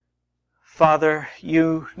Father,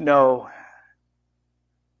 you know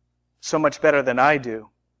so much better than I do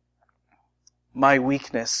my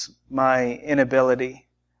weakness, my inability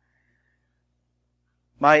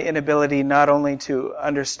not only to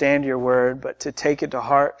understand your word, but to take it to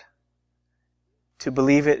heart, to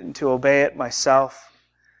believe it and to obey it myself,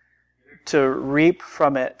 to reap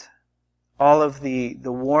from it all of the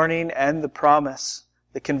warning and the promise,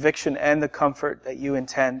 the conviction and the comfort that you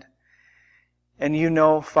intend. And you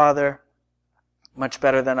know, Father, much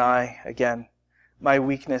better than I, again, my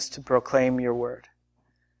weakness to proclaim your word.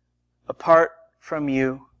 Apart from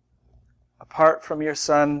you, apart from your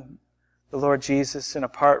Son, the Lord Jesus, and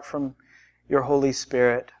apart from your Holy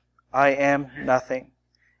Spirit, I am nothing,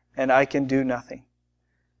 and I can do nothing.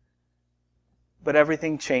 But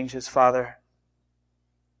everything changes, Father,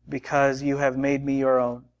 because you have made me your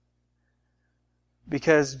own.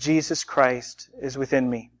 Because Jesus Christ is within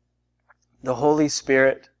me. The Holy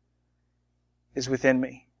Spirit is within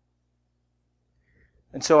me.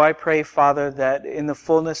 And so I pray, Father, that in the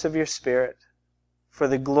fullness of your Spirit, for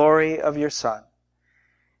the glory of your Son,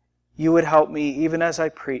 you would help me, even as I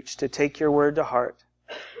preach, to take your word to heart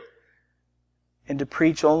and to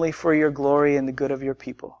preach only for your glory and the good of your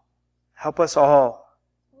people. Help us all,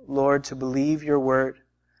 Lord, to believe your word,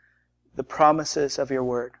 the promises of your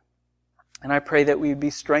word. And I pray that we would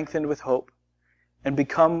be strengthened with hope and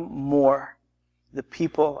become more the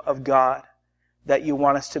people of God that you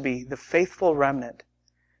want us to be, the faithful remnant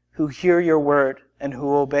who hear your word and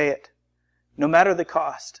who obey it, no matter the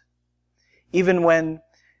cost. Even when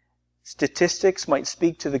statistics might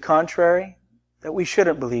speak to the contrary, that we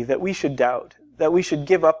shouldn't believe, that we should doubt, that we should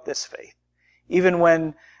give up this faith. Even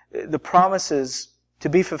when the promises to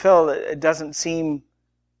be fulfilled, it doesn't seem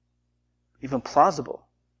even plausible.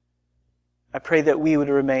 I pray that we would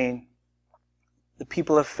remain the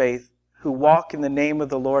people of faith who walk in the name of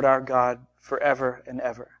the Lord our God forever and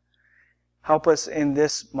ever. Help us in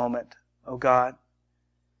this moment, O God.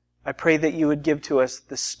 I pray that you would give to us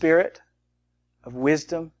the spirit of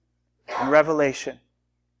wisdom and revelation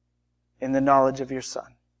in the knowledge of your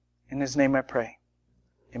Son. In his name I pray.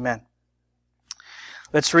 Amen.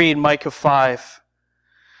 Let's read Micah 5.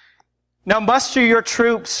 Now muster your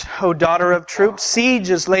troops, O daughter of troops. Siege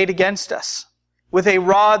is laid against us. With a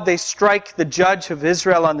rod they strike the judge of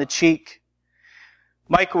Israel on the cheek.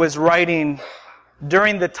 Micah was writing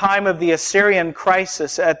during the time of the Assyrian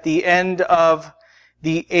crisis at the end of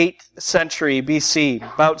the 8th century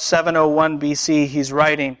BC. About 701 BC he's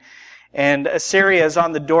writing. And Assyria is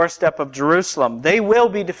on the doorstep of Jerusalem. They will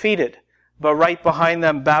be defeated, but right behind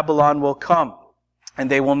them Babylon will come,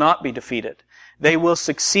 and they will not be defeated. They will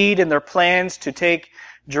succeed in their plans to take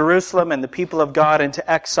Jerusalem and the people of God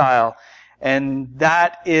into exile. And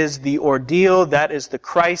that is the ordeal, that is the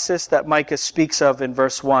crisis that Micah speaks of in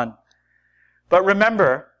verse 1. But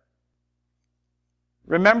remember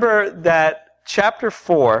that chapter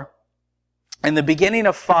 4 and the beginning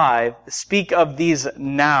of 5 speak of these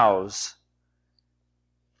nows.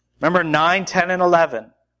 Remember 9, 10, and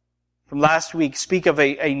 11 from last week speak of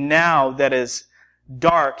a now that is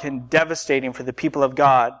dark and devastating for the people of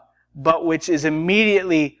God, but which is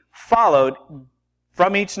immediately followed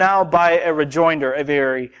from each now by a rejoinder, a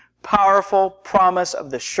very powerful promise of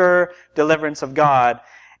the sure deliverance of God.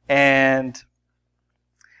 And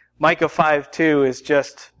Micah 5:2 is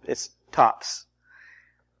just, it's tops.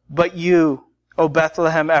 But you, O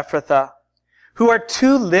Bethlehem Ephrathah, who are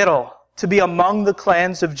too little to be among the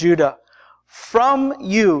clans of Judah, from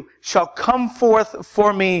you shall come forth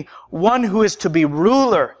for me one who is to be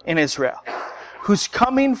ruler in Israel, whose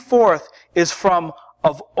coming forth is from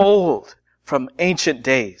of old, from ancient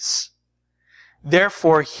days.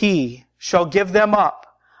 Therefore he shall give them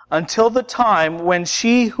up until the time when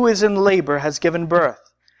she who is in labor has given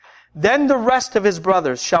birth. Then the rest of his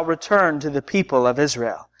brothers shall return to the people of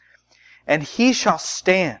Israel. And he shall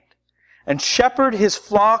stand and shepherd his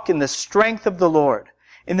flock in the strength of the Lord,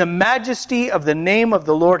 in the majesty of the name of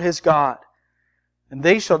the Lord his God. And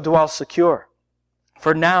they shall dwell secure.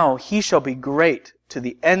 For now he shall be great to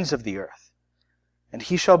the ends of the earth, and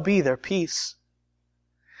he shall be their peace.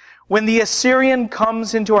 When the Assyrian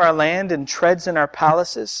comes into our land and treads in our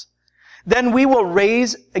palaces, then we will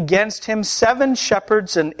raise against him 7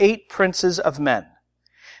 shepherds and 8 princes of men.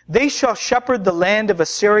 They shall shepherd the land of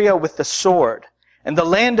Assyria with the sword, and the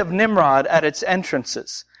land of Nimrod at its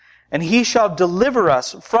entrances. And he shall deliver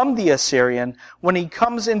us from the Assyrian when he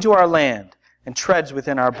comes into our land and treads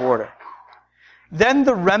within our border. Then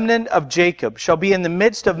the remnant of Jacob shall be in the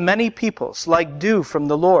midst of many peoples, like dew from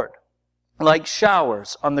the Lord, like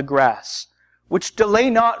showers on the grass, which delay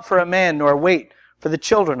not for a man nor wait for the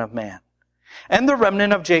children of man. And the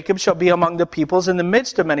remnant of Jacob shall be among the peoples in the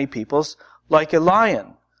midst of many peoples, like a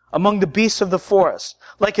lion among the beasts of the forest,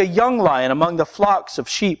 like a young lion among the flocks of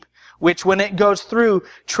sheep, which when it goes through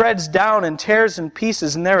treads down and tears in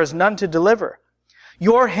pieces, and there is none to deliver.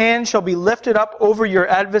 Your hand shall be lifted up over your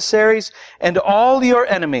adversaries, and all your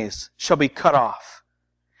enemies shall be cut off.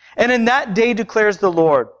 And in that day declares the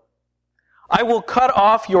Lord, I will cut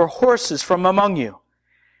off your horses from among you,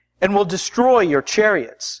 and will destroy your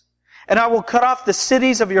chariots. And I will cut off the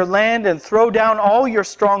cities of your land, and throw down all your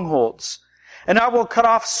strongholds. And I will cut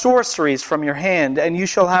off sorceries from your hand, and you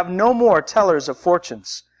shall have no more tellers of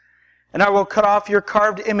fortunes. And I will cut off your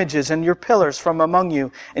carved images and your pillars from among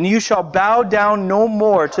you, and you shall bow down no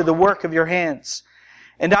more to the work of your hands.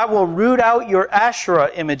 And I will root out your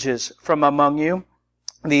Asherah images from among you.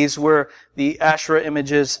 These were the Asherah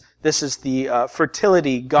images. This is the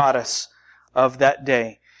fertility goddess of that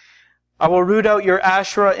day. I will root out your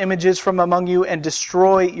Asherah images from among you and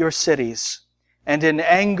destroy your cities. And in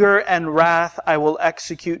anger and wrath I will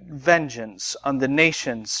execute vengeance on the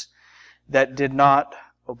nations that did not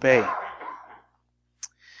obey.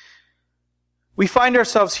 We find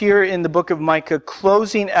ourselves here in the book of Micah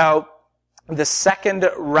closing out the second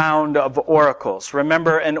round of oracles.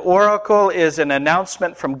 Remember, an oracle is an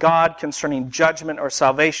announcement from God concerning judgment or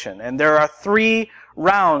salvation. And there are 3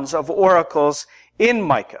 rounds of oracles in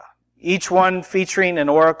Micah, each one featuring an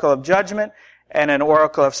oracle of judgment and an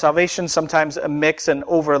oracle of salvation, sometimes a mix and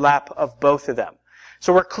overlap of both of them.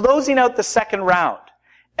 So we're closing out the second round.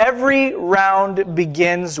 Every round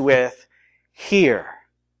begins with, hear.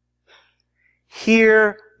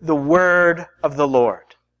 Hear the word of the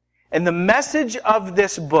Lord. And the message of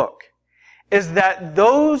this book is that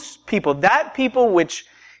those people, that people which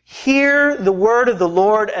hear the word of the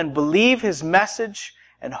Lord and believe His message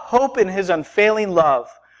and hope in His unfailing love,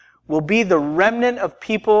 will be the remnant of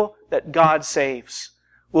people that God saves,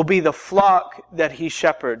 will be the flock that He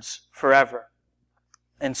shepherds forever.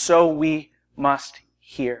 And so we must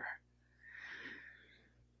hear.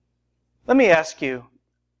 Let me ask you,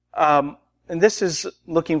 and this is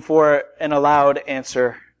looking for an allowed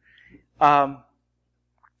answer,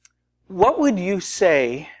 what would you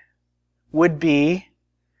say would be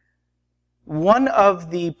one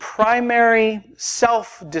of the primary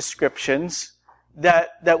self-descriptions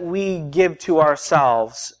that we give to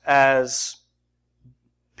ourselves as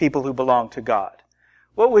people who belong to God?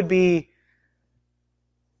 What would be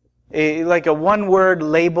like a one-word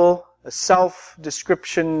label, a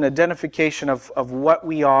self-description, identification of what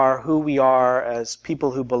we are, who we are as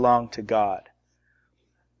people who belong to God?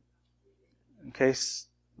 Okay,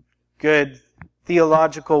 good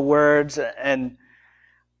theological words, and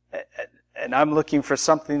I'm looking for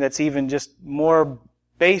something that's even just more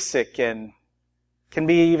basic and can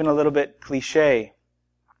be even a little bit cliche.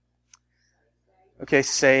 Okay,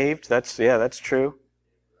 saved. That's true.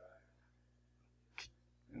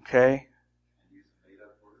 Okay.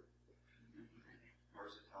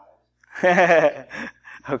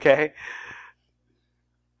 Okay.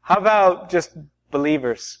 How about just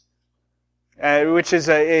believers? Which is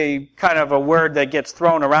a kind of a word that gets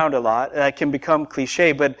thrown around a lot. That can become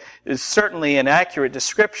cliche, but is certainly an accurate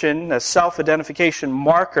description, a self-identification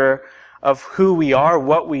marker of who we are,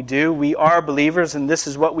 what we do. We are believers, and this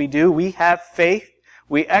is what we do. We have faith.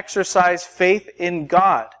 We exercise faith in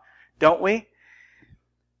God, don't we?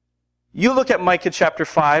 You look at Micah chapter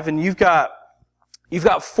 5, and you've got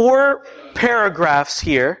 4 paragraphs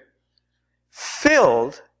here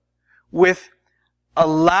filled with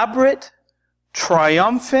elaborate,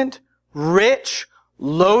 triumphant, rich,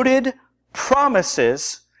 loaded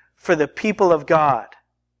promises for the people of God.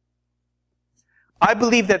 I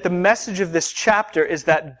believe that the message of this chapter is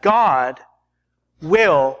that God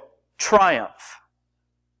will triumph.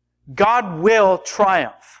 God will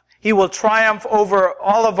triumph. He will triumph over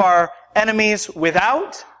all of our enemies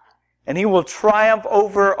without, and He will triumph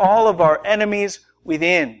over all of our enemies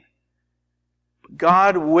within.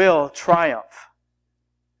 God will triumph.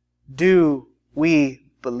 Do we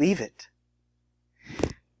believe it?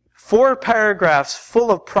 4 paragraphs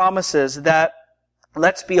full of promises that,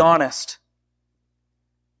 let's be honest,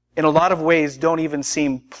 in a lot of ways don't even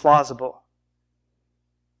seem plausible.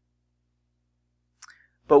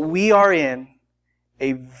 But we are in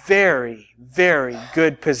a very, very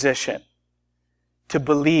good position to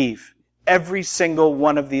believe every single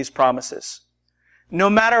one of these promises. No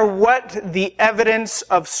matter what the evidence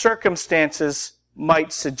of circumstances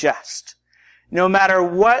might suggest. No matter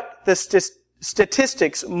what the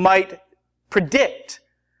statistics might predict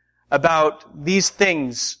about these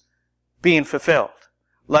things being fulfilled.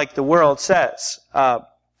 Like the world says,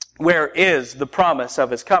 where is the promise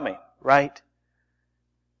of His coming? right?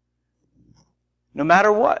 No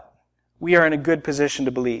matter what, we are in a good position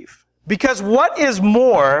to believe. Because what is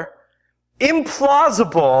more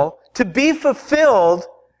implausible to be fulfilled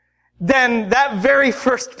than that very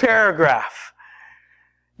first paragraph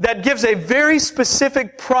that gives a very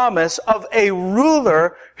specific promise of a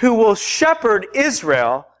ruler who will shepherd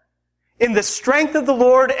Israel in the strength of the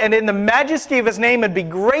Lord and in the majesty of His name and be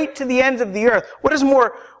great to the ends of the earth. What is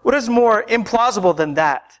more implausible than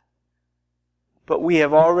that? But we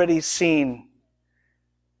have already seen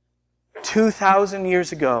 2,000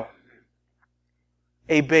 years ago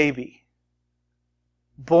a baby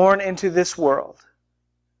born into this world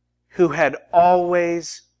who had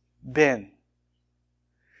always been,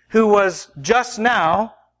 who was just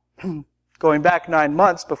now, going back 9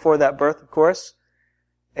 months before that birth, of course,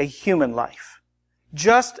 a human life.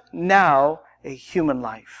 Just now, a human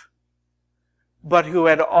life. But who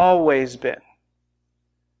had always been,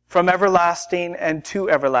 from everlasting and to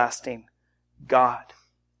everlasting, God.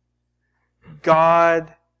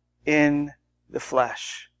 God in the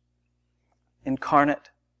flesh. Incarnate.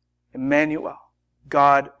 Emmanuel.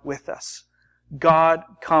 God with us. God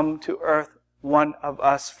come to earth, one of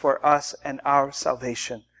us, for us and our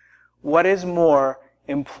salvation. What is more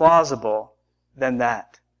implausible than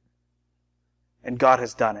that? And God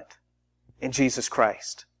has done it in Jesus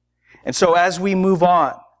Christ. And so as we move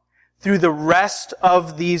on through the rest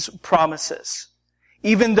of these promises,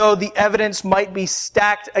 even though the evidence might be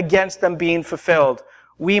stacked against them being fulfilled,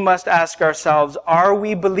 we must ask ourselves, are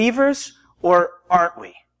we believers or aren't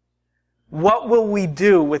we? What will we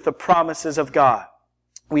do with the promises of God?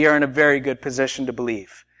 We are in a very good position to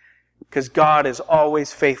believe, because God is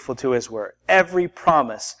always faithful to His word. Every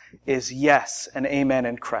promise is yes and amen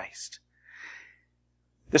in Christ.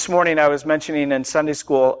 This morning I was mentioning in Sunday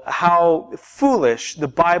school how foolish the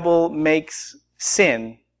Bible makes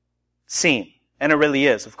sin seem. And it really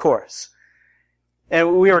is, of course.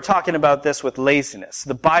 And we were talking about this with laziness.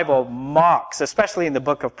 The Bible mocks, especially in the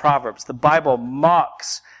book of Proverbs, the Bible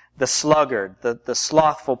mocks the sluggard, the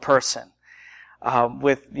slothful person,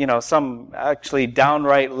 with, some actually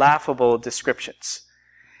downright laughable descriptions.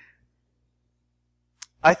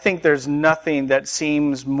 I think there's nothing that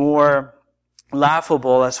seems more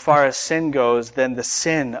laughable as far as sin goes than the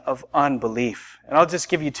sin of unbelief. And I'll just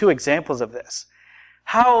give you 2 examples of this.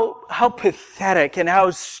 How pathetic and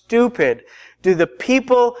how stupid do the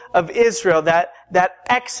people of Israel, that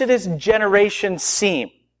Exodus generation,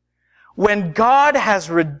 seem when God has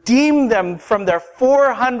redeemed them from their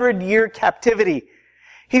 400-year captivity.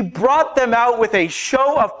 He brought them out with a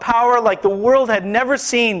show of power like the world had never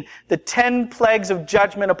seen, the 10 plagues of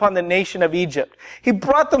judgment upon the nation of Egypt. He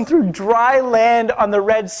brought them through dry land on the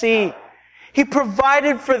Red Sea. He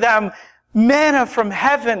provided for them manna from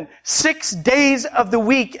heaven 6 days of the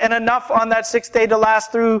week, and enough on that 6th day to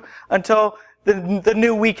last through until the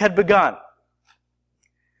new week had begun.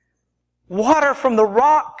 Water from the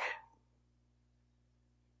rock.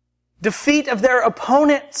 Defeat of their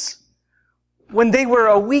opponents when they were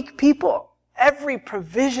a weak people. Every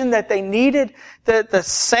provision that they needed. The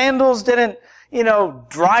sandals didn't,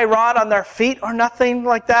 dry rot on their feet or nothing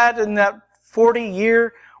like that in that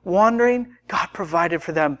 40-year wandering. God provided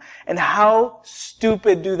for them. And how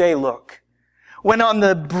stupid do they look when on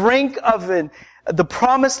the brink of the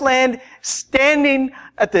promised land, standing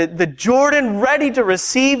at the Jordan, ready to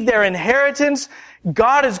receive their inheritance,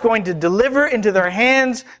 God is going to deliver into their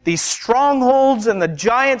hands these strongholds and the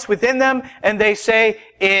giants within them, and they say,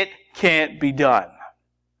 it can't be done.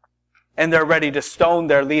 And they're ready to stone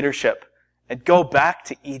their leadership and go back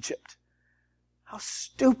to Egypt. How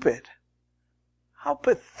stupid. How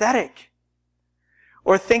pathetic.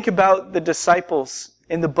 Or think about the disciples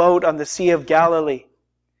in the boat on the Sea of Galilee.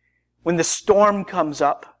 When the storm comes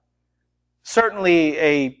up, certainly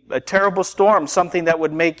a terrible storm, something that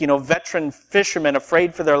would make, veteran fishermen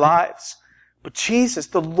afraid for their lives. But Jesus,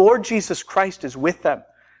 the Lord Jesus Christ, is with them.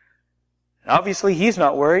 And obviously, He's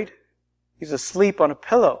not worried. He's asleep on a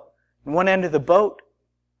pillow in one end of the boat.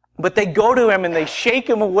 But they go to Him and they shake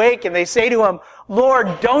Him awake and they say to Him,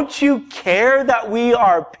 Lord, don't you care that we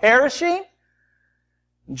are perishing?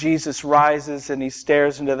 Jesus rises and He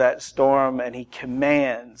stares into that storm and He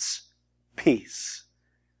commands peace.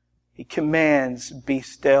 He commands, be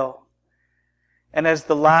still. And as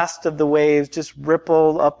the last of the waves just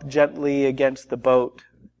ripple up gently against the boat,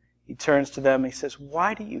 He turns to them and He says,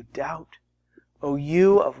 why do you doubt, O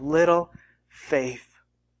you of little faith?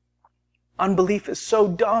 Unbelief is so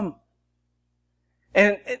dumb.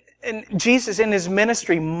 And Jesus in His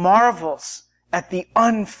ministry marvels at the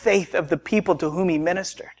unfaith of the people to whom He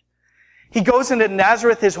ministered. He goes into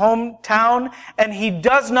Nazareth, his hometown, and he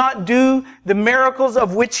does not do the miracles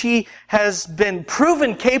of which he has been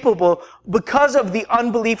proven capable because of the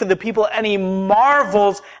unbelief of the people, and he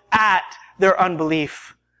marvels at their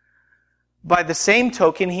unbelief. By the same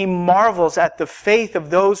token, he marvels at the faith of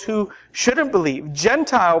those who shouldn't believe,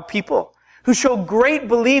 Gentile people, who show great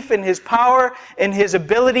belief in his power, in his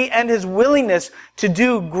ability, and his willingness to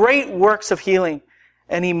do great works of healing.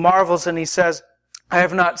 And he marvels and he says, I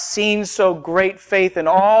have not seen so great faith in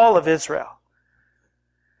all of Israel.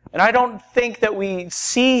 And I don't think that we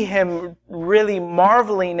see him really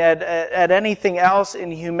marveling at anything else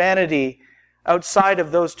in humanity outside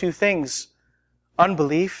of those two things,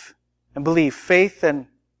 unbelief and belief, faith and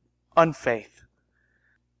unfaith.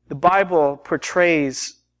 The Bible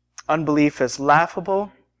portrays unbelief as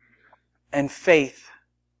laughable and faith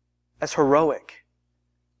as heroic.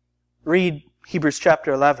 Read Hebrews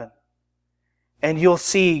chapter 11. And you'll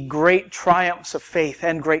see great triumphs of faith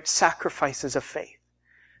and great sacrifices of faith.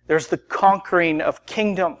 There's the conquering of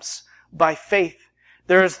kingdoms by faith.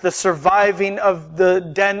 There's the surviving of the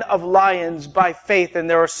den of lions by faith. And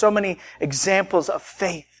there are so many examples of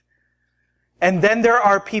faith. And then there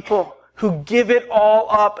are people who give it all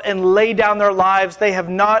up and lay down their lives. They have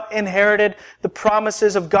not inherited the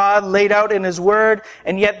promises of God laid out in His Word,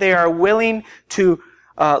 and yet they are willing to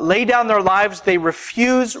lay down their lives. They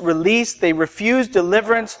refuse release. They refuse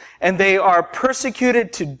deliverance. And they are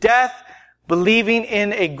persecuted to death, believing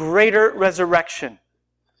in a greater resurrection.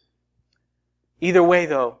 Either way,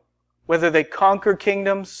 though, whether they conquer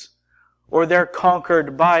kingdoms or they're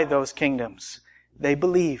conquered by those kingdoms, they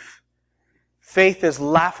believe. Faith is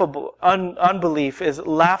laughable. Unbelief is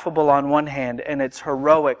laughable on one hand, and it's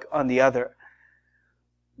heroic on the other.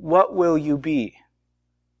 What will you be?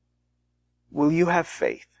 Will you have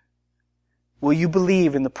faith? Will you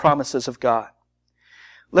believe in the promises of God?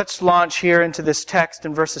 Let's launch here into this text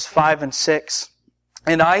in verses 5 and 6.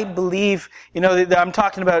 And I believe, I'm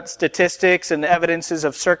talking about statistics and evidences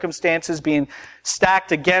of circumstances being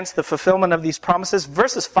stacked against the fulfillment of these promises.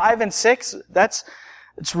 Verses 5 and 6, that's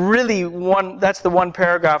the one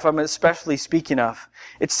paragraph I'm especially speaking of.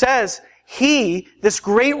 It says, He, this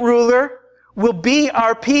great ruler, will be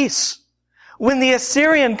our peace. When the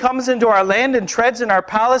Assyrian comes into our land and treads in our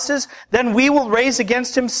palaces, then we will raise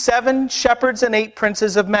against him 7 shepherds and 8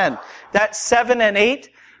 princes of men. That 7 and 8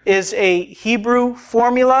 is a Hebrew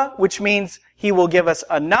formula, which means He will give us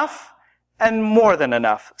enough and more than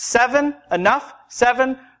enough. 7, enough.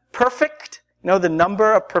 7, perfect. The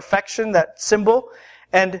number of perfection, that symbol.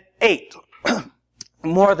 And 8,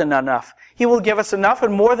 more than enough. He will give us enough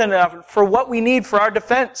and more than enough for what we need for our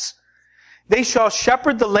defense. They shall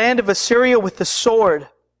shepherd the land of Assyria with the sword,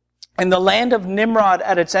 and the land of Nimrod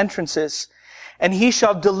at its entrances. And he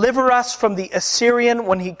shall deliver us from the Assyrian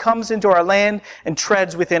when he comes into our land and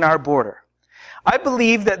treads within our border. I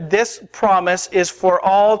believe that this promise is for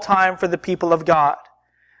all time for the people of God.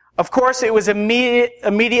 Of course, it was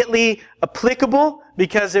immediately applicable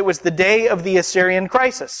because it was the day of the Assyrian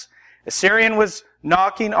crisis. Assyrian was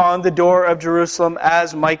knocking on the door of Jerusalem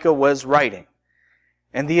as Micah was writing.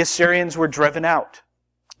 And the Assyrians were driven out.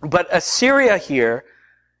 But Assyria here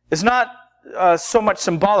is not so much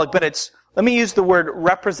symbolic, but let me use the word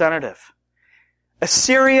representative.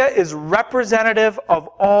 Assyria is representative of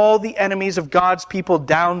all the enemies of God's people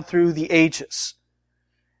down through the ages.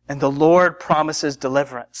 And the Lord promises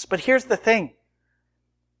deliverance. But here's the thing.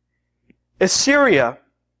 Assyria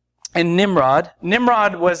and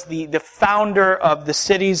Nimrod was the founder of the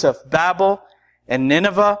cities of Babel and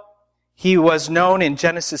Nineveh. He was known in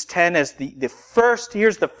Genesis 10 as the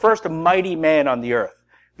first mighty man on the earth.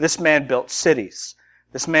 This man built cities.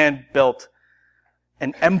 This man built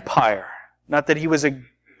an empire. Not that he was a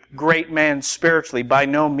great man spiritually, by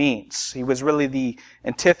no means. He was really the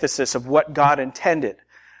antithesis of what God intended.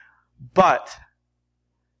 But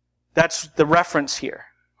that's the reference here.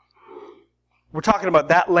 We're talking about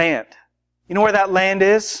that land. You know where that land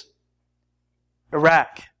is?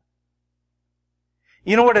 Iraq.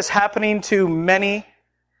 You know what is happening to many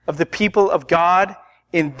of the people of God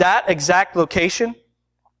in that exact location?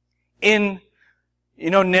 Nineveh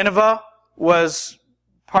was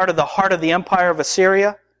part of the heart of the empire of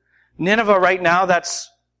Assyria. Nineveh right now, that's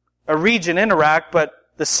a region in Iraq, but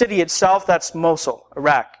the city itself, that's Mosul,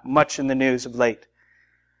 Iraq, much in the news of late.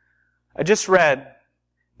 I just read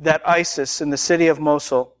that ISIS in the city of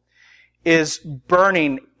Mosul is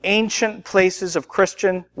burning ancient places of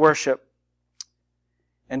Christian worship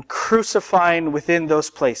and crucifying within those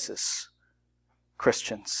places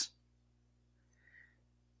Christians.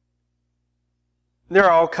 There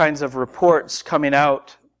are all kinds of reports coming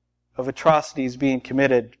out of atrocities being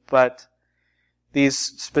committed, but These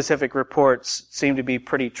specific reports seem to be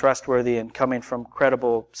pretty trustworthy and coming from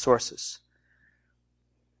credible sources.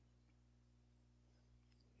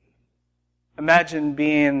 Imagine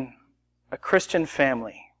being a Christian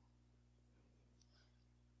family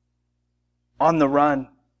on the run,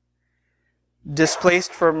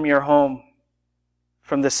 displaced from your home,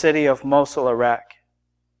 from the city of Mosul, Iraq,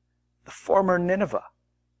 the former Nineveh.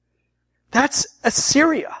 That's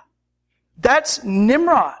Assyria. That's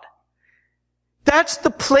Nimrod. That's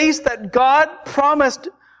the place that God promised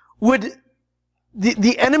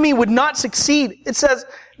the enemy would not succeed. It says,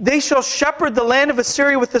 they shall shepherd the land of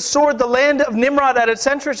Assyria with the sword, the land of Nimrod at its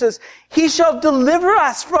entrances. He shall deliver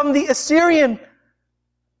us from the Assyrian.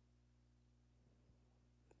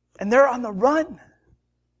 And they're on the run.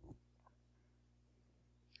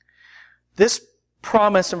 This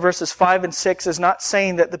promise in verses 5 and 6 is not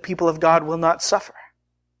saying that the people of God will not suffer.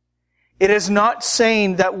 It is not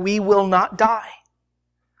saying that we will not die.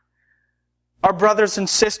 Our brothers and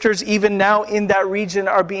sisters, even now in that region,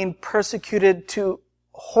 are being persecuted to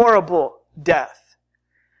horrible death.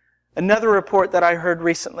 Another report that I heard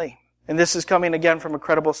recently, and this is coming again from a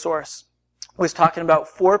credible source, was talking about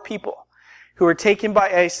 4 people who were taken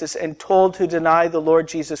by ISIS and told to deny the Lord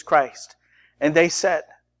Jesus Christ. And they said,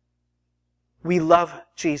 "We love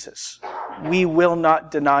Jesus. We will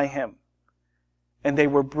not deny him." And they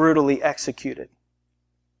were brutally executed.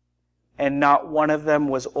 And not one of them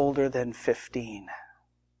was older than 15.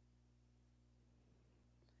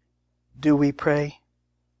 Do we pray?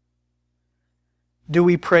 Do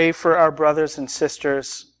we pray for our brothers and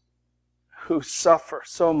sisters who suffer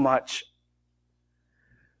so much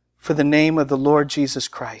for the name of the Lord Jesus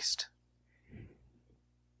Christ?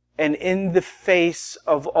 And in the face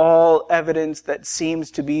of all evidence that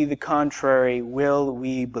seems to be the contrary, will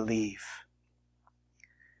we believe?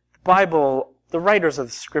 The Bible, the writers of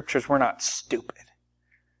the Scriptures were not stupid.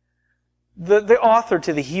 The author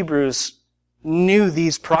to the Hebrews knew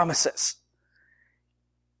these promises.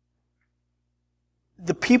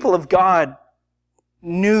 The people of God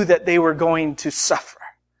knew that they were going to suffer.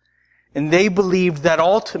 And they believed that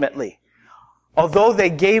ultimately, although they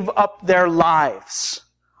gave up their lives,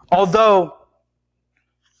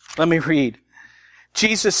 let me read.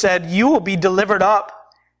 Jesus said, "You will be delivered up,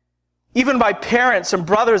 even by parents and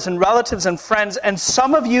brothers and relatives and friends, and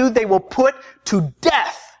some of you they will put to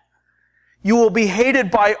death. You will be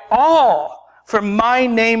hated by all for my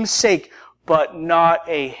name's sake, but not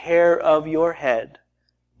a hair of your head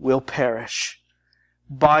will perish.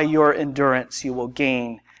 By your endurance you will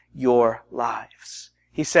gain your lives."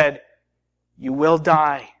 He said, "You will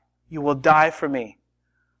die. You will die for me,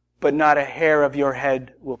 but not a hair of your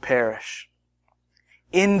head will perish."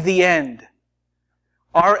 In the end,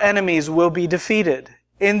 our enemies will be defeated.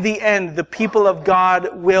 In the end, the people of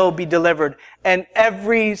God will be delivered. And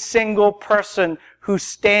every single person who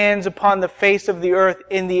stands upon the face of the earth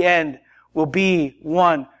in the end will be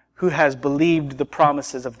one who has believed the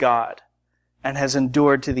promises of God and has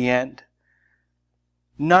endured to the end.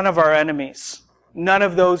 None of our enemies, none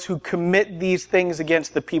of those who commit these things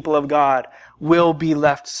against the people of God will be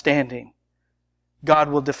left standing. God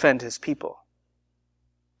will defend his people.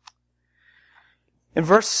 In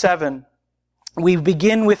verse 7, we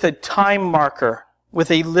begin with a time marker,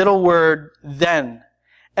 with a little word, "then."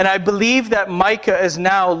 And I believe that Micah is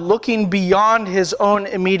now looking beyond his own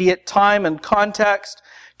immediate time and context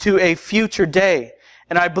to a future day.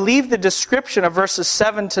 And I believe the description of verses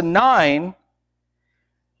 7 to 9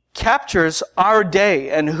 captures our day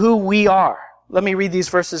and who we are. Let me read these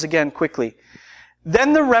verses again quickly.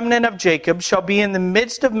 "Then the remnant of Jacob shall be in the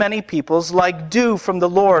midst of many peoples, like dew from the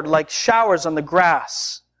Lord, like showers on the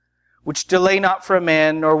grass, which delay not for a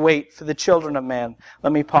man, nor wait for the children of man."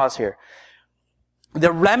 Let me pause here.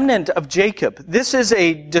 The remnant of Jacob. This is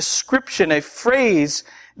a description, a phrase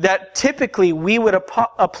that typically we would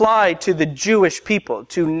apply to the Jewish people,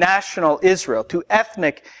 to national Israel, to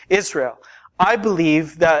ethnic Israel. I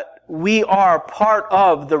believe that we are part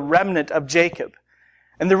of the remnant of Jacob.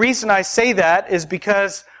 And the reason I say that is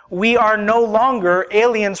because we are no longer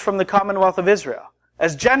aliens from the Commonwealth of Israel.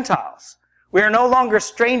 As Gentiles, we are no longer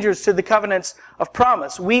strangers to the covenants of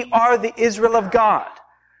promise. We are the Israel of God.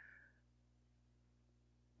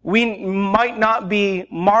 We might not be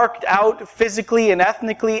marked out physically and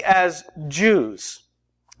ethnically as Jews,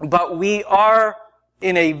 but we are,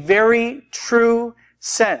 in a very true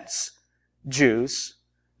sense, Jews,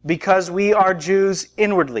 because we are Jews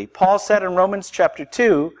inwardly. Paul said in Romans chapter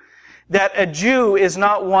 2 that a Jew is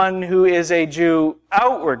not one who is a Jew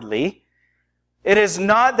outwardly. It is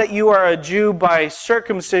not that you are a Jew by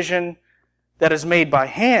circumcision that is made by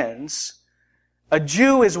hands. A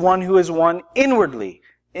Jew is one who is one inwardly,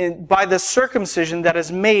 by the circumcision that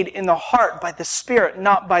is made in the heart by the Spirit,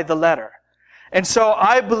 not by the letter. And so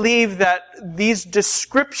I believe that these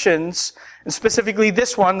descriptions, and specifically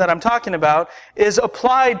this one that I'm talking about, is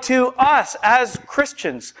applied to us as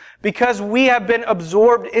Christians because we have been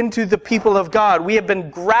absorbed into the people of God. We have been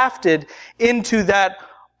grafted into that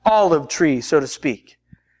olive tree, so to speak.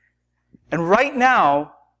 And right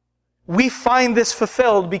now, we find this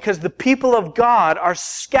fulfilled because the people of God are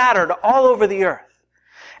scattered all over the earth.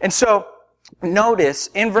 And so, notice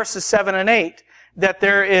in verses 7 and 8 that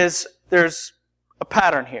there's a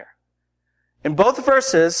pattern here. In both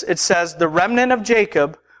verses, it says, the remnant of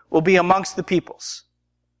Jacob will be amongst the peoples.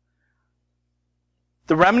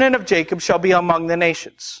 The remnant of Jacob shall be among the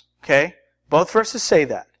nations. Okay? Both verses say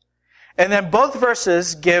that. And then both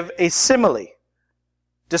verses give a simile,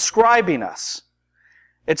 describing us.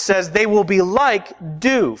 It says, they will be like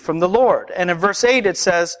dew from the Lord. And in verse 8 it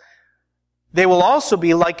says, they will also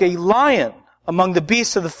be like a lion among the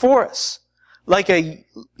beasts of the forest, like a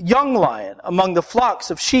young lion among the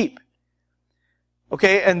flocks of sheep.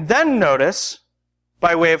 Okay, and then notice,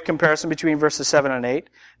 by way of comparison between verses 7 and 8,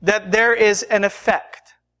 that there is an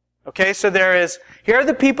effect. Okay, so here are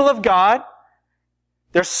the people of God.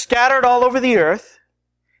 They're scattered all over the earth.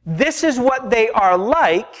 This is what they are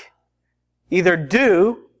like, either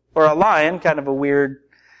dew or a lion, kind of a weird,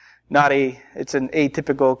 it's an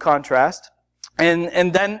atypical contrast.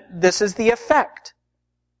 And then this is the effect.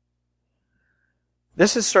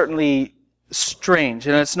 This is certainly strange,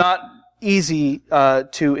 and it's not easy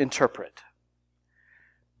to interpret.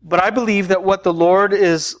 But I believe that what the Lord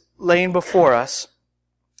is laying before us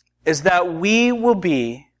is that we will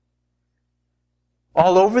be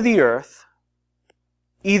all over the earth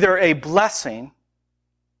either a blessing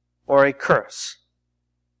or a curse.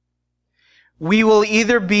 We will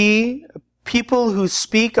either be people who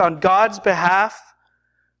speak on God's behalf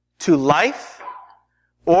to life,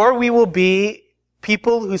 or we will be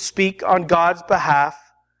people who speak on God's behalf,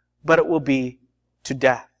 but it will be to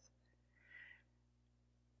death.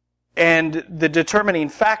 And the determining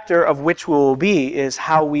factor of which we will be is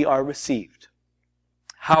how we are received,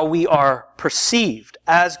 how we are perceived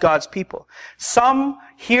as God's people. Some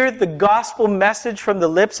hear the gospel message from the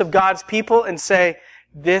lips of God's people and say,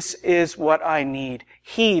 this is what I need.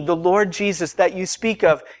 He, the Lord Jesus that you speak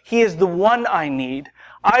of, He is the one I need.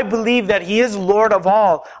 I believe that He is Lord of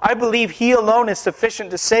all. I believe He alone is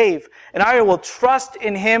sufficient to save, and I will trust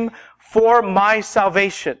in Him for my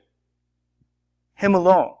salvation. Him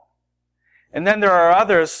alone. And then there are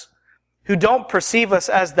others who don't perceive us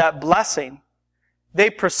as that blessing. They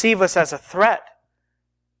perceive us as a threat.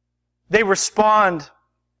 They respond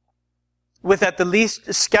with at the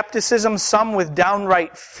least skepticism, some with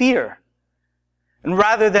downright fear. And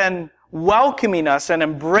rather than welcoming us and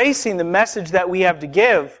embracing the message that we have to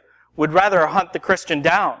give, would rather hunt the Christian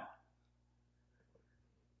down.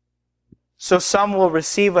 So some will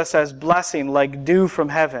receive us as blessing like dew from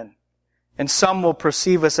heaven, and some will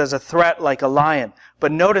perceive us as a threat like a lion.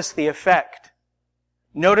 But notice the effect.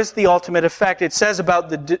 Notice the ultimate effect. It says about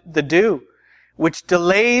the dew, which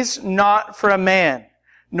delays not for a man,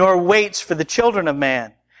 nor waits for the children of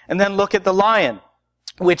man. And then look at the lion,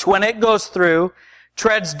 which when it goes through,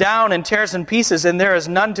 treads down and tears in pieces, and there is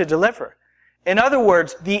none to deliver. In other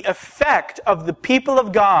words, the effect of the people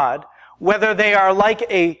of God, whether they are like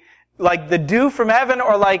the dew from heaven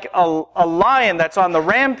or like a lion that's on the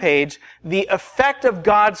rampage, the effect of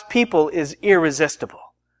God's people is irresistible.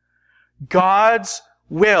 God's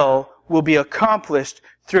will be accomplished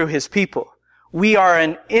through His people. We are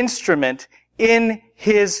an instrument in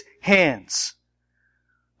His hands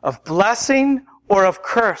of blessing or of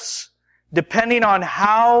curse, depending on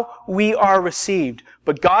how we are received.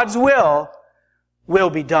 But God's will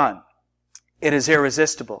be done. It is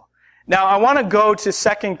irresistible. Now, I want to go to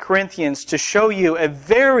 2 Corinthians to show you a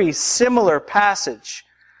very similar passage.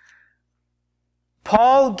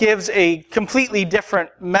 Paul gives a completely different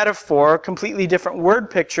metaphor, completely different word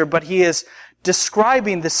picture, but he is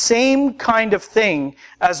describing the same kind of thing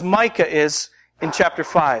as Micah is in chapter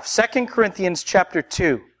 5. 2 Corinthians chapter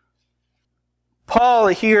 2. Paul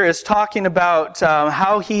here is talking about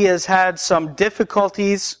how he has had some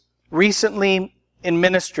difficulties recently in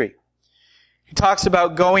ministry. He talks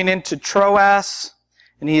about going into Troas,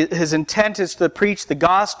 and his intent is to preach the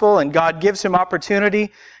gospel, and God gives him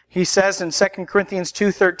opportunity. He says in 2 Corinthians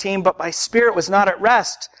 2:13, "But my spirit was not at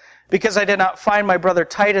rest, because I did not find my brother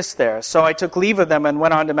Titus there. So I took leave of them and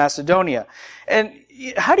went on to Macedonia." And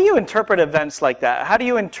how do you interpret events like that? How do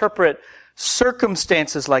you interpret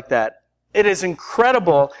circumstances like that? It is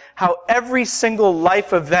incredible how every single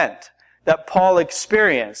life event that Paul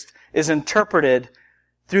experienced is interpreted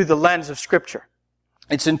through the lens of Scripture.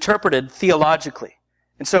 It's interpreted theologically.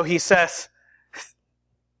 And so he says,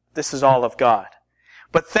 this is all of God.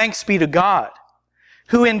 But thanks be to God,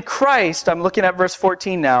 who in Christ, I'm looking at verse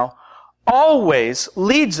 14 now, always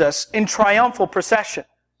leads us in triumphal procession.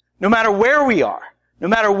 No matter where we are, no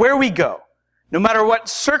matter where we go, no matter what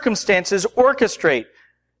circumstances orchestrate,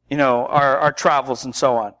 our travels and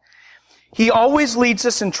so on. He always leads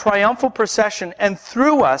us in triumphal procession, and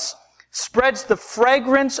through us spreads the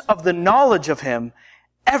fragrance of the knowledge of Him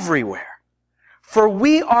everywhere. For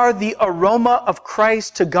we are the aroma of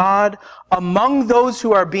Christ to God among those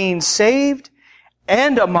who are being saved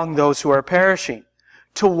and among those who are perishing.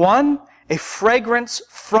 To one, a fragrance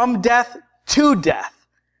from death to death.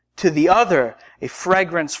 To the other, a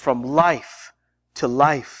fragrance from life to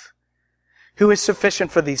life. Who is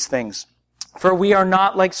sufficient for these things? For we are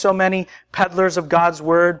not like so many peddlers of God's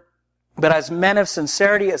word, but as men of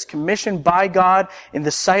sincerity, as commissioned by God in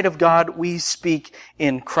the sight of God, we speak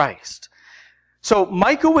in Christ. So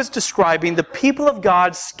Micah was describing the people of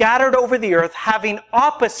God scattered over the earth having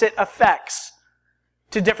opposite effects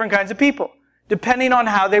to different kinds of people, depending on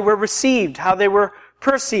how they were received, how they were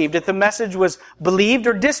perceived, if the message was believed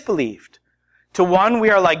or disbelieved. To one we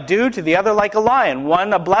are like dew, to the other like a lion.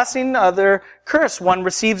 One a blessing, other curse. One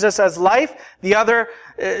receives us as life, the other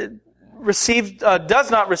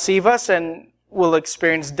does not receive us and will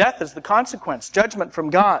experience death as the consequence, judgment from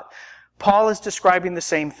God. Paul is describing the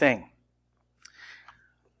same thing.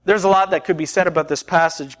 There's a lot that could be said about this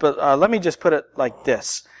passage, but let me just put it like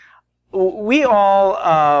this. We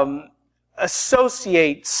all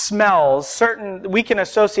associate smells, we can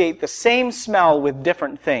associate the same smell with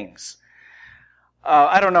different things.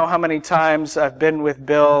 I don't know how many times I've been with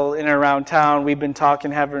Bill in and around town. We've been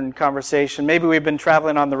talking, having conversation. Maybe we've been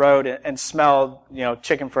traveling on the road and smelled,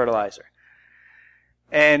 chicken fertilizer.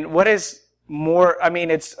 And what is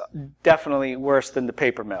it's definitely worse than the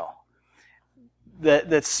paper mill.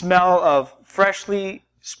 The smell of freshly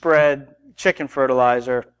spread chicken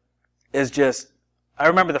fertilizer is just, I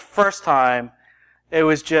remember the first time it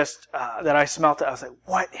was just that I smelled it. I was like,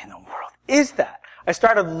 what in the world is that? I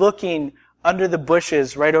started looking under the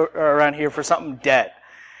bushes right around here for something dead.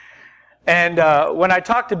 And when I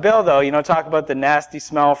talked to Bill, though, talk about the nasty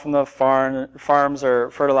smell from the farms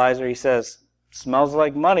or fertilizer, he says, smells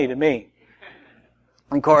like money to me.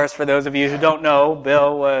 Of course, for those of you who don't know,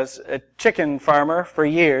 Bill was a chicken farmer for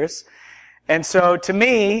years. And so to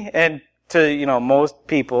me, and to, most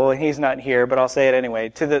people, and he's not here, but I'll say it anyway,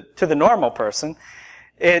 to the normal person,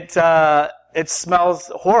 it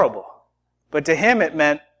smells horrible. But to him it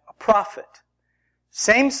meant a profit.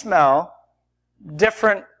 Same smell,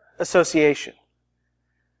 different association.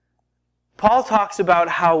 Paul talks about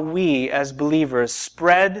how we, as believers,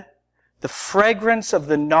 spread the fragrance of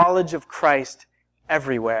the knowledge of Christ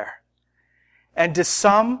everywhere. And to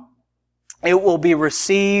some, it will be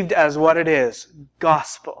received as what it is,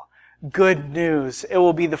 gospel, good news. It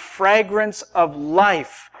will be the fragrance of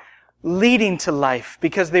life, leading to life,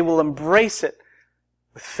 because they will embrace it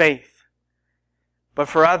with faith. But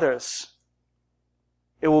for others,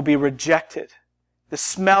 it will be rejected. The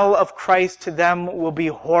smell of Christ to them will be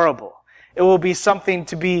horrible. It will be something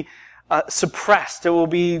to be suppressed. It will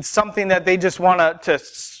be something that they just want to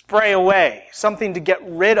spray away, something to get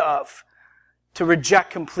rid of, to reject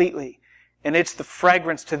completely. And it's the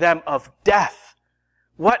fragrance to them of death.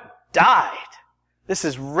 What died? This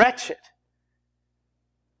is wretched.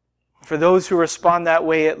 For those who respond that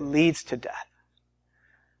way, it leads to death.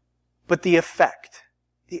 But the effect.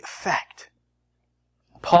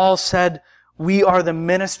 Paul said, we are the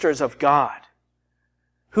ministers of God.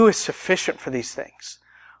 Who is sufficient for these things?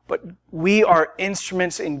 But we are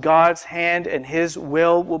instruments in God's hand, and His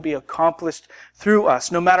will be accomplished through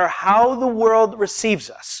us. No matter how the world receives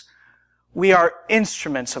us, we are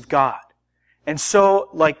instruments of God. And so,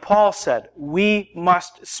 like Paul said, we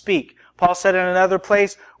must speak. Paul said in another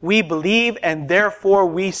place, we believe and therefore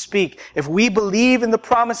we speak. If we believe in the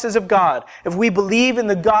promises of God, if we believe in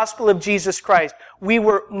the gospel of Jesus Christ, we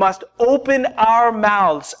must open our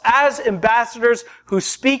mouths as ambassadors who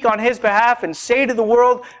speak on His behalf and say to the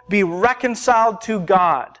world, be reconciled to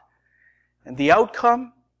God. And the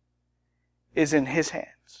outcome is in His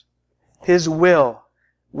hands. His will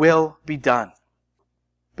be done.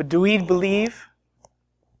 But do we believe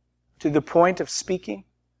to the point of speaking?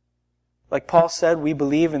 Like Paul said, we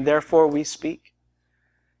believe and therefore we speak.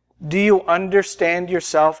 Do you understand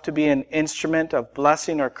yourself to be an instrument of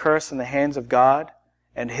blessing or curse in the hands of God,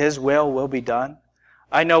 and His will be done?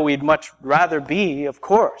 I know we'd much rather be, of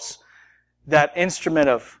course, that instrument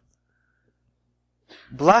of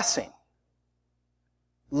blessing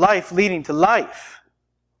life leading to life.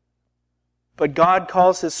 But God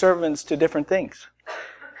calls his servants to different things.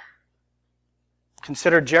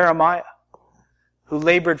 Consider Jeremiah, who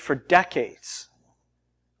labored for decades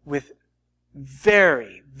with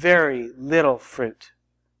very, very little fruit.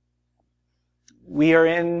 We are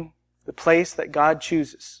in the place that God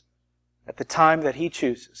chooses, at the time that he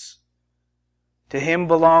chooses. To him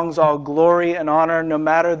belongs all glory and honor, no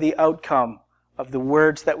matter the outcome of the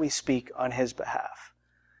words that we speak on his behalf.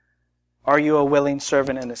 Are you a willing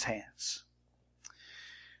servant in his hands?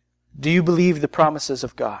 Do you believe the promises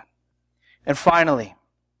of God? And finally,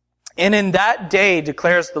 and in that day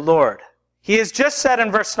declares the Lord. He has just said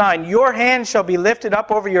in verse 9, your hand shall be lifted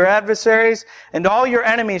up over your adversaries, and all your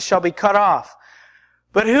enemies shall be cut off.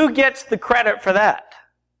 But who gets the credit for that?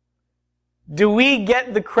 Do we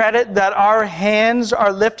get the credit that our hands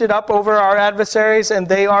are lifted up over our adversaries and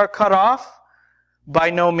they are cut off? By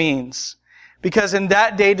no means. Because in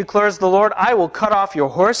that day declares the Lord, I will cut off your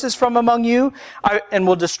horses from among you, and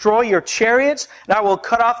will destroy your chariots, and I will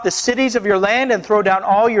cut off the cities of your land and throw down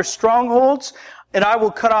all your strongholds, and I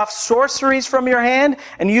will cut off sorceries from your hand,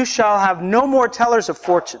 and you shall have no more tellers of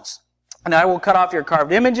fortunes. And I will cut off your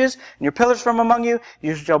carved images and your pillars from among you.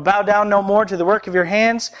 You shall bow down no more to the work of your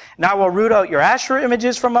hands, and I will root out your Asherah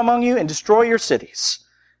images from among you and destroy your cities.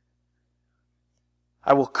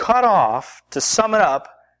 I will cut off, to sum it up,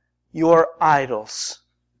 your idols.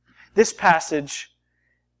 This passage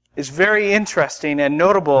is very interesting and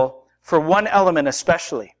notable for one element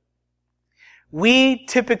especially. We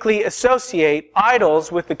typically associate idols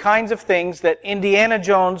with the kinds of things that Indiana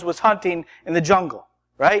Jones was hunting in the jungle,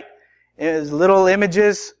 right? It was little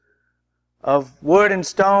images of wood and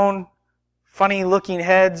stone, funny looking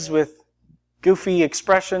heads with goofy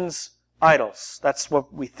expressions, idols. That's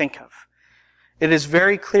what we think of. It is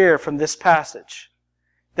very clear from this passage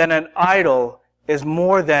that an idol is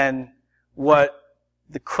more than what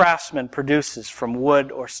the craftsman produces from wood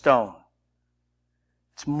or stone.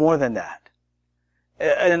 It's more than that.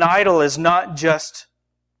 An idol is not just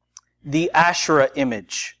the Asherah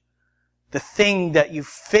image, the thing that you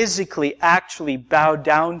physically actually bow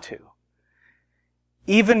down to.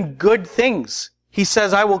 Even good things. He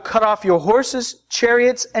says, I will cut off your horses,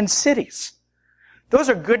 chariots, and cities. Those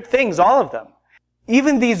are good things, all of them.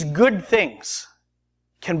 Even these good things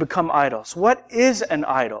can become idols. What is an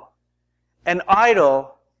idol? An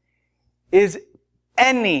idol is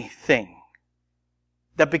anything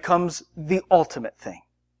that becomes the ultimate thing.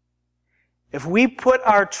 If we put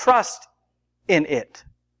our trust in it,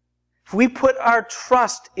 if we put our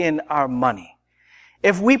trust in our money,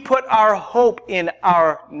 if we put our hope in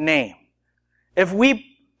our name, if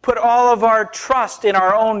we put all of our trust in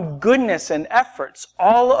our own goodness and efforts,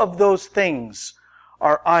 all of those things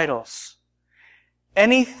are idols.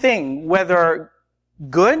 Anything, whether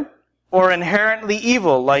good or inherently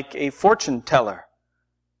evil, like a fortune teller,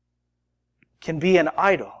 can be an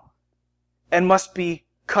idol and must be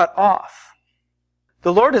cut off.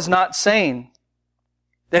 The Lord is not saying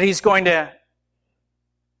that he's going to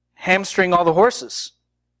hamstring all the horses,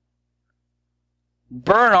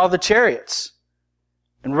 burn all the chariots,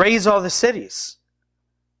 and raze all the cities.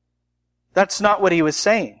 That's not what he was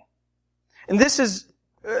saying. And this is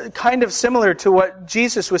kind of similar to what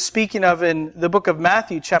Jesus was speaking of in the book of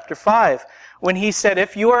Matthew chapter 5, when he said,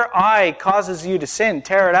 if your eye causes you to sin,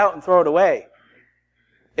 tear it out and throw it away.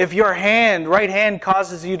 If your right hand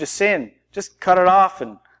causes you to sin, just cut it off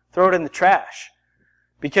and throw it in the trash.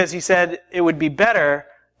 Because he said it would be better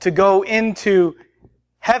to go into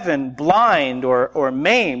heaven blind or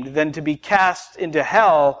maimed than to be cast into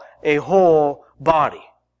hell a whole body.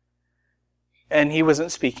 And he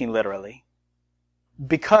wasn't speaking literally.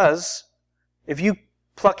 Because if you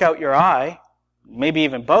pluck out your eye, maybe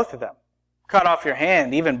even both of them, cut off your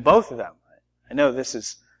hand, even both of them, I know this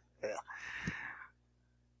is,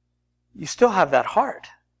 you still have that heart.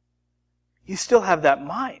 You still have that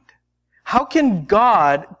mind. How can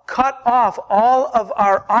God cut off all of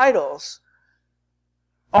our idols,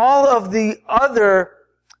 all of the other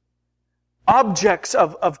objects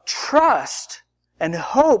of trust and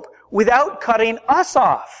hope without cutting us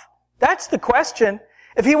off? That's the question.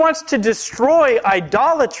 If he wants to destroy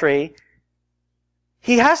idolatry,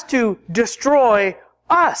 he has to destroy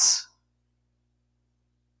us.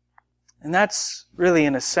 And that's really,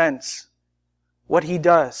 in a sense, what he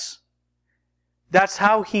does. That's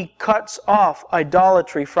how he cuts off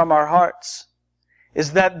idolatry from our hearts.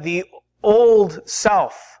 Is that the old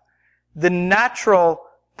self, the natural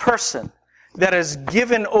person that is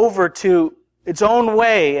given over to its own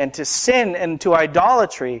way and to sin and to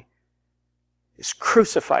idolatry, is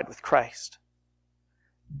crucified with Christ,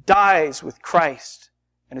 dies with Christ,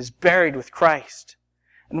 and is buried with Christ.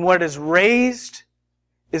 And what is raised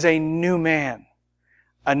is a new man,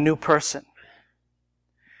 a new person.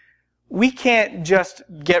 We can't just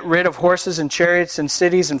get rid of horses and chariots and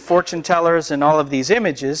cities and fortune tellers and all of these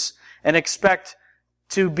images and expect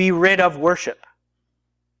to be rid of worship.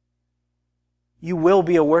 You will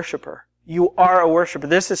be a worshiper. You are a worshiper.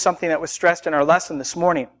 This is something that was stressed in our lesson this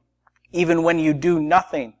morning. Even when you do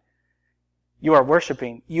nothing, you are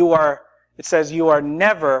worshiping. It says you are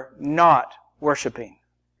never not worshiping.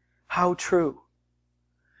 How true.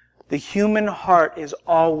 The human heart is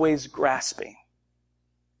always grasping.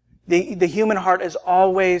 The human heart is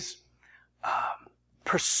always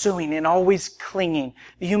pursuing and always clinging.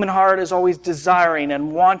 The human heart is always desiring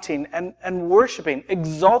and wanting and worshiping,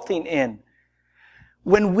 exulting in.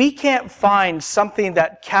 When we can't find something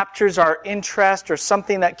that captures our interest or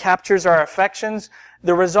something that captures our affections,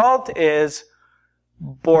 the result is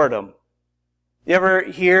boredom. You ever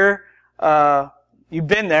hear, you've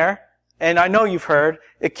been there, and I know you've heard,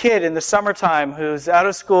 a kid in the summertime who's out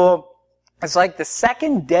of school. It's like the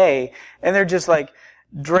second day, and they're just like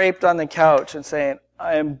draped on the couch and saying,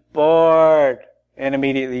 I am bored. And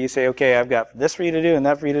immediately you say, okay, I've got this for you to do and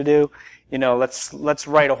that for you to do. Let's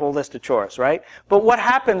write a whole list of chores, right? But what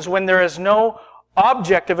happens when there is no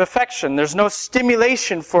object of affection? There's no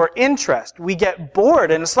stimulation for interest. We get bored,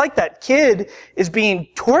 and it's like that kid is being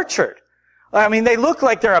tortured. I mean, they look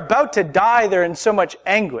like they're about to die. They're in so much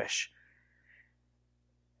anguish.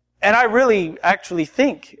 And I really actually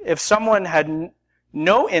think if someone had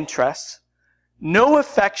no interests, no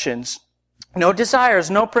affections, no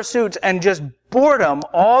desires, no pursuits, and just boredom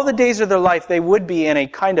all the days of their life, they would be in a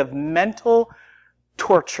kind of mental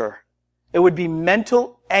torture. It would be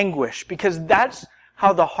mental anguish, because that's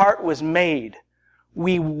how the heart was made.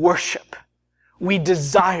 We worship. We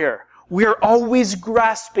desire. We're always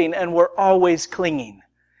grasping and we're always clinging.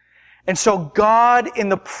 And so God, in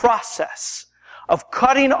the process of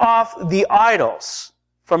cutting off the idols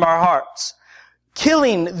from our hearts,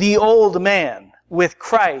 killing the old man with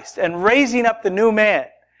Christ and raising up the new man,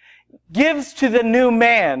 gives to the new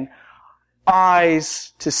man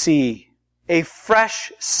eyes to see, a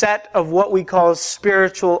fresh set of what we call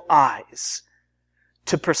spiritual eyes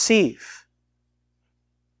to perceive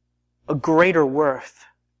a greater worth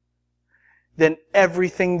than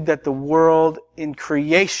everything that the world in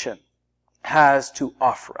creation has to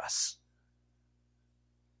offer us.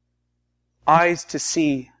 Eyes to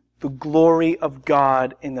see the glory of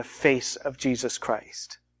God in the face of Jesus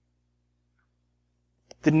Christ.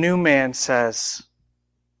 The new man says,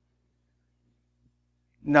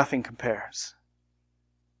 nothing compares.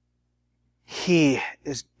 He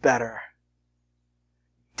is better.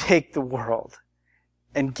 Take the world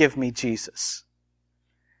and give me Jesus.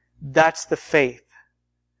 That's the faith.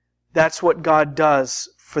 That's what God does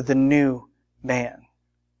for the new man.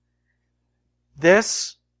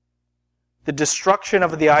 This, the destruction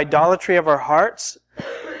of the idolatry of our hearts,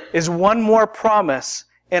 is one more promise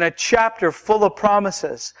in a chapter full of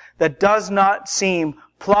promises that does not seem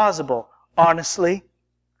plausible, honestly.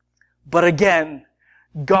 But again,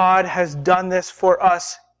 God has done this for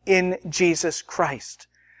us in Jesus Christ.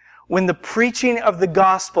 When the preaching of the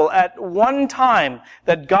gospel at one time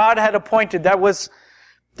that God had appointed, it was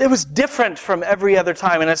different from every other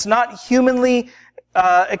time, and it's not humanly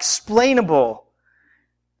explainable.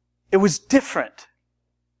 It was different.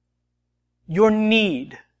 Your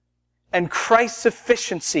need and Christ's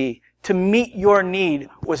sufficiency to meet your need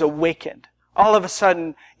was awakened. All of a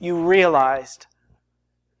sudden, you realized,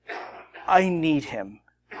 I need Him.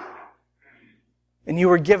 And you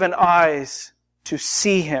were given eyes to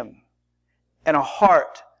see Him and a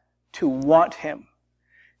heart to want Him,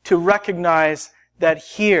 to recognize that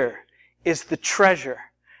here is the treasure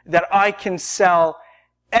that I can sell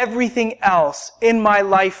everything else in my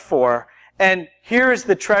life for, and here is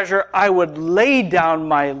the treasure I would lay down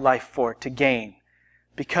my life for to gain,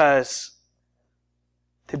 because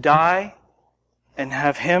to die and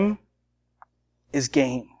have Him is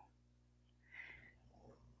gain.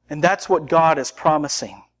 And that's what God is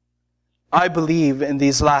promising. I believe in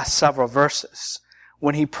these last several verses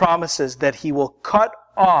when He promises that He will cut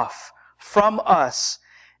off from us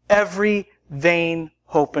every vain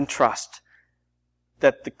hope and trust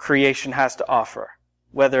that the creation has to offer,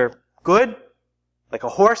 whether good, like a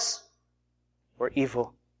horse, or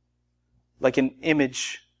evil, like an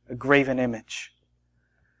image, a graven image.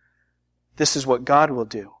 This is what God will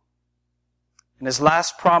do. And His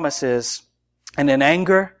last promise is, and in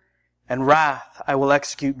anger and wrath I will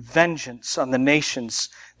execute vengeance on the nations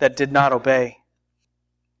that did not obey.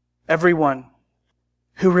 Everyone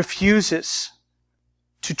who refuses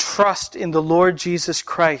to trust in the Lord Jesus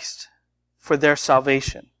Christ for their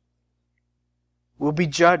salvation will be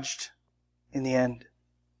judged in the end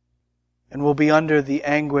and will be under the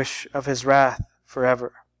anguish of His wrath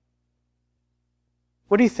forever.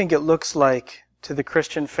 What do you think it looks like to the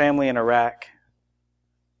Christian family in Iraq?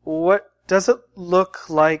 What does it look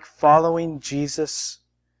like following Jesus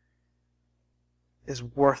is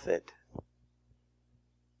worth it?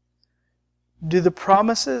 Do the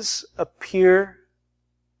promises appear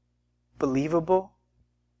believable?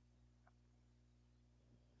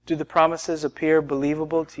 Do the promises appear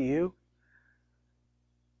believable to you?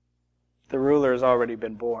 The ruler has already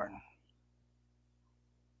been born.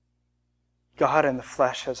 God in the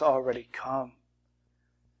flesh has already come.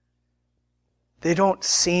 They don't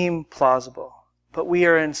seem plausible, but we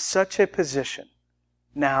are in such a position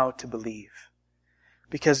now to believe.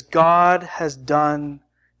 Because God has done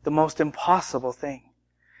the most impossible thing.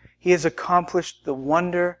 He has accomplished the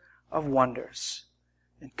wonder of wonders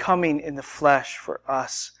in coming in the flesh for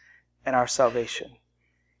us and our salvation.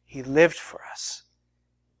 He lived for us.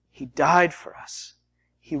 He died for us.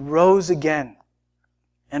 He rose again.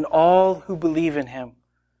 And all who believe in Him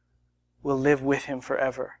will live with Him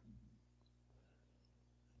forever.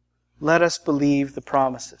 Let us believe the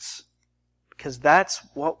promises, because that's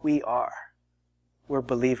what we are. We're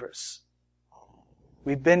believers.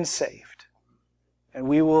 We've been saved, and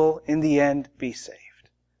we will, in the end, be saved.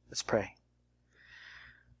 Let's pray.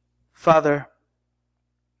 Father,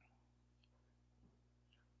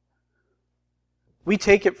 we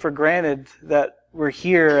take it for granted that we're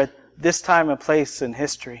here at this time and place in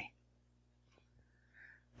history.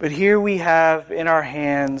 But here we have in our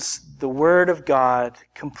hands the Word of God,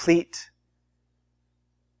 complete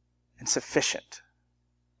and sufficient.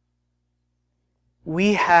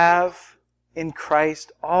 We have in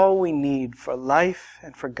Christ all we need for life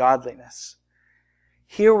and for godliness.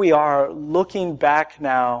 Here we are looking back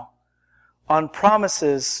now on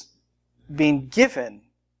promises being given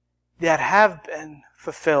that have been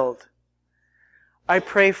fulfilled. I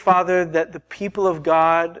pray, Father, that the people of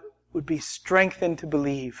God would be strengthened to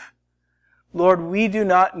believe. Lord, we do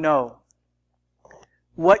not know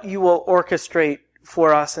what you will orchestrate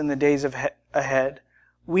for us in the days ahead.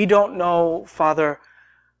 We don't know, Father,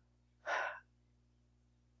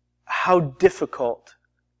 how difficult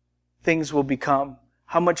things will become,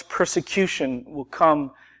 how much persecution will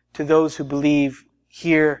come to those who believe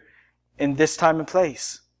here in this time and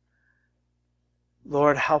place.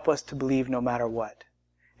 Lord, help us to believe no matter what.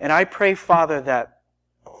 And I pray, Father, that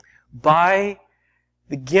by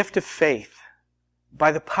the gift of faith,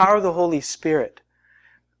 by the power of the Holy Spirit,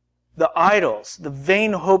 the idols, the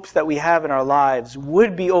vain hopes that we have in our lives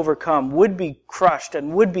would be overcome, would be crushed,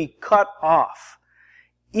 and would be cut off.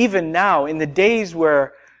 Even now, in the days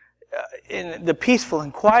where, in the peaceful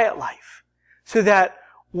and quiet life, so that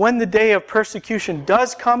when the day of persecution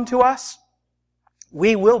does come to us,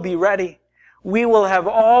 we will be ready. We will have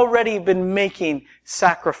already been making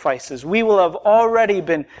sacrifices. We will have already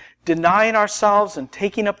been denying ourselves and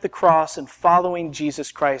taking up the cross and following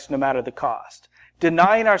Jesus Christ no matter the cost.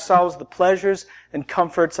 Denying ourselves the pleasures and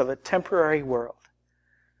comforts of a temporary world.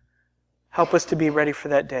 Help us to be ready for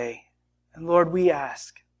that day. And Lord, we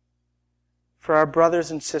ask for our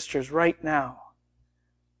brothers and sisters right now.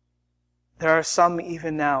 There are some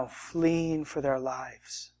even now fleeing for their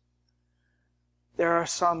lives. There are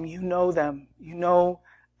some, you know them. You know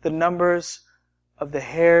the numbers of the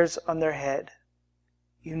hairs on their head.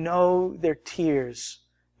 You know their tears.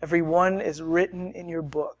 Every one is written in your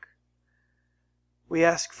book. We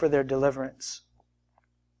ask for their deliverance.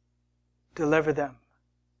 Deliver them.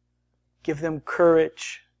 Give them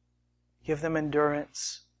courage. Give them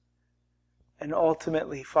endurance. And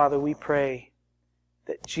ultimately, Father, we pray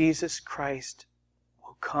that Jesus Christ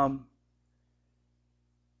will come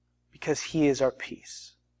because He is our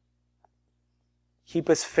peace. Keep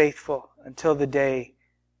us faithful until the day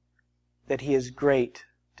that He is great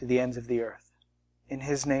to the ends of the earth. In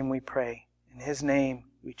His name we pray. In His name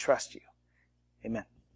we trust you. Amen.